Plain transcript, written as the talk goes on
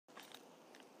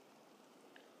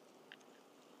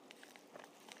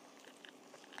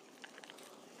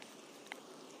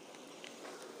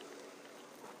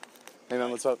Hey man,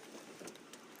 what's up?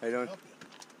 How you doing? Help you.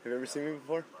 Have you ever seen me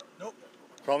before? Nope.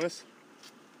 Promise?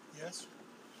 Yes.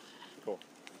 Cool.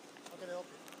 How can I help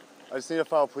you? I just need to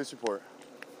file a police report.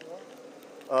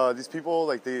 For? These people,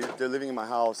 like, they're living in my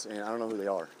house, and I don't know who they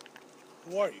are.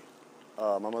 Who are you?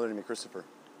 My mother named me Christopher.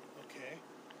 Okay.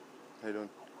 How you doing?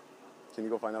 Can you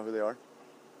go find out who they are?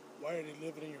 Why are they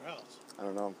living in your house? I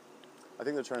don't know. I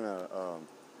think they're trying to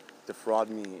defraud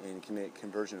me and commit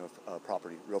conversion of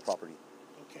property, real property.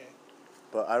 Okay.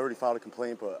 But I already filed a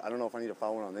complaint, but I don't know if I need to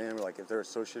file one on them, or like if they're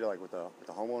associated like with the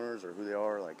homeowners or who they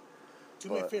are. Like, Do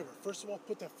me a favor. First of all,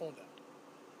 put that phone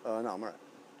down. no, I'm alright.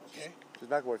 Okay. Just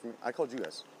back away from me. I called you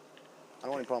guys. I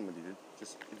don't want any problem with you, dude.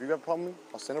 Just if you have a problem with me,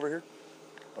 I'll stand over here.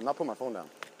 I'm not putting my phone down.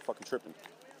 I'm fucking tripping.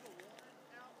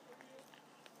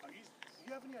 Do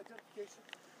you have any identification?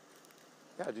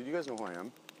 Yeah, dude, you guys know who I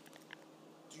am.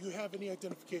 Do you have any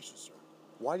identification, sir?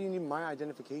 Why do you need my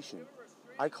identification?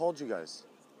 I called you guys.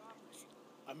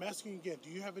 I'm asking you again. Do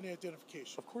you have any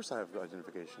identification? Of course I have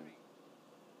identification.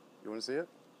 You want to see it?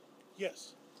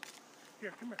 Yes.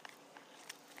 Here, come here.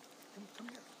 Come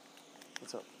here.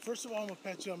 What's up? First of all, I'm gonna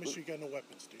pat you down. Make sure you got no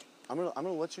weapons, dude. I'm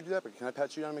gonna let you do that, but can I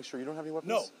pat you down and make sure you don't have any weapons?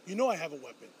 No, you know I have a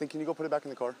weapon. Then can you go put it back in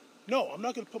the car? No, I'm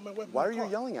not gonna put my weapon. Why in are the you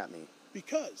car. yelling at me?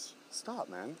 Because. Stop,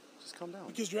 man. Just calm down.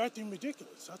 Because you're acting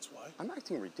ridiculous. That's why. I'm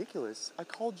acting ridiculous. I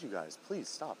called you guys. Please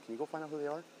stop. Can you go find out who they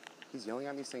are? He's yelling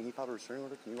at me saying he filed a restraining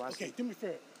order. Can you ask Okay, him? do me a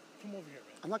favor. Come over here,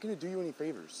 man. I'm not going to do you any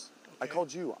favors. I Okay.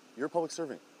 called you. You're a public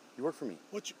servant. You work for me.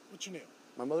 What's your name?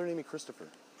 My mother named me Christopher.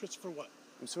 Christopher what?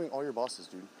 I'm suing all your bosses,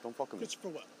 dude. Don't fuck with me. Christopher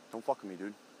what? Don't fuck with me, dude.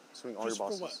 I'm suing all your Christopher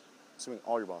bosses. what? I'm suing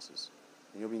all your bosses.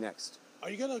 And you'll be next. Are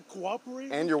you gonna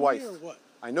cooperate? And with your me wife. or what?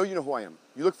 I know you know who I am.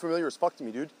 You look familiar as fuck to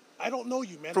me, dude. I don't know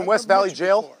you, man. From I've West never met Valley you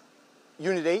Jail? before.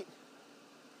 Unit 8.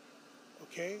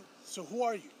 Okay, so who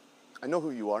are you? I know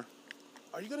who you are.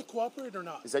 Are you gonna cooperate or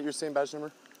not? Is that your same badge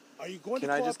number? Are you going Can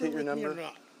to I cooperate just get your with number? me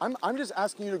or not? I'm just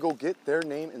asking you to go get their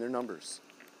name and their numbers.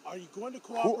 Are you going to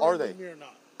cooperate are they? with me or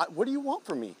not? What do you want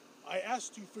from me? I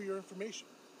asked you for your information.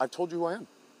 I've told you who I am.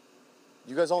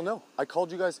 You guys all know. I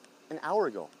called you guys an hour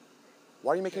ago.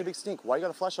 Why are you making a big stink? Why you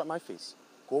got a flashlight in my face?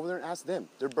 Go over there and ask them.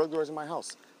 They're burglarizing my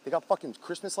house. They got fucking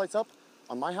Christmas lights up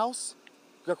on my house?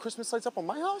 You got Christmas lights up on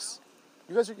my house?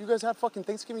 You guys have fucking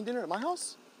Thanksgiving dinner at my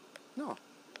house? No.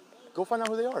 Go find out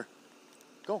who they are.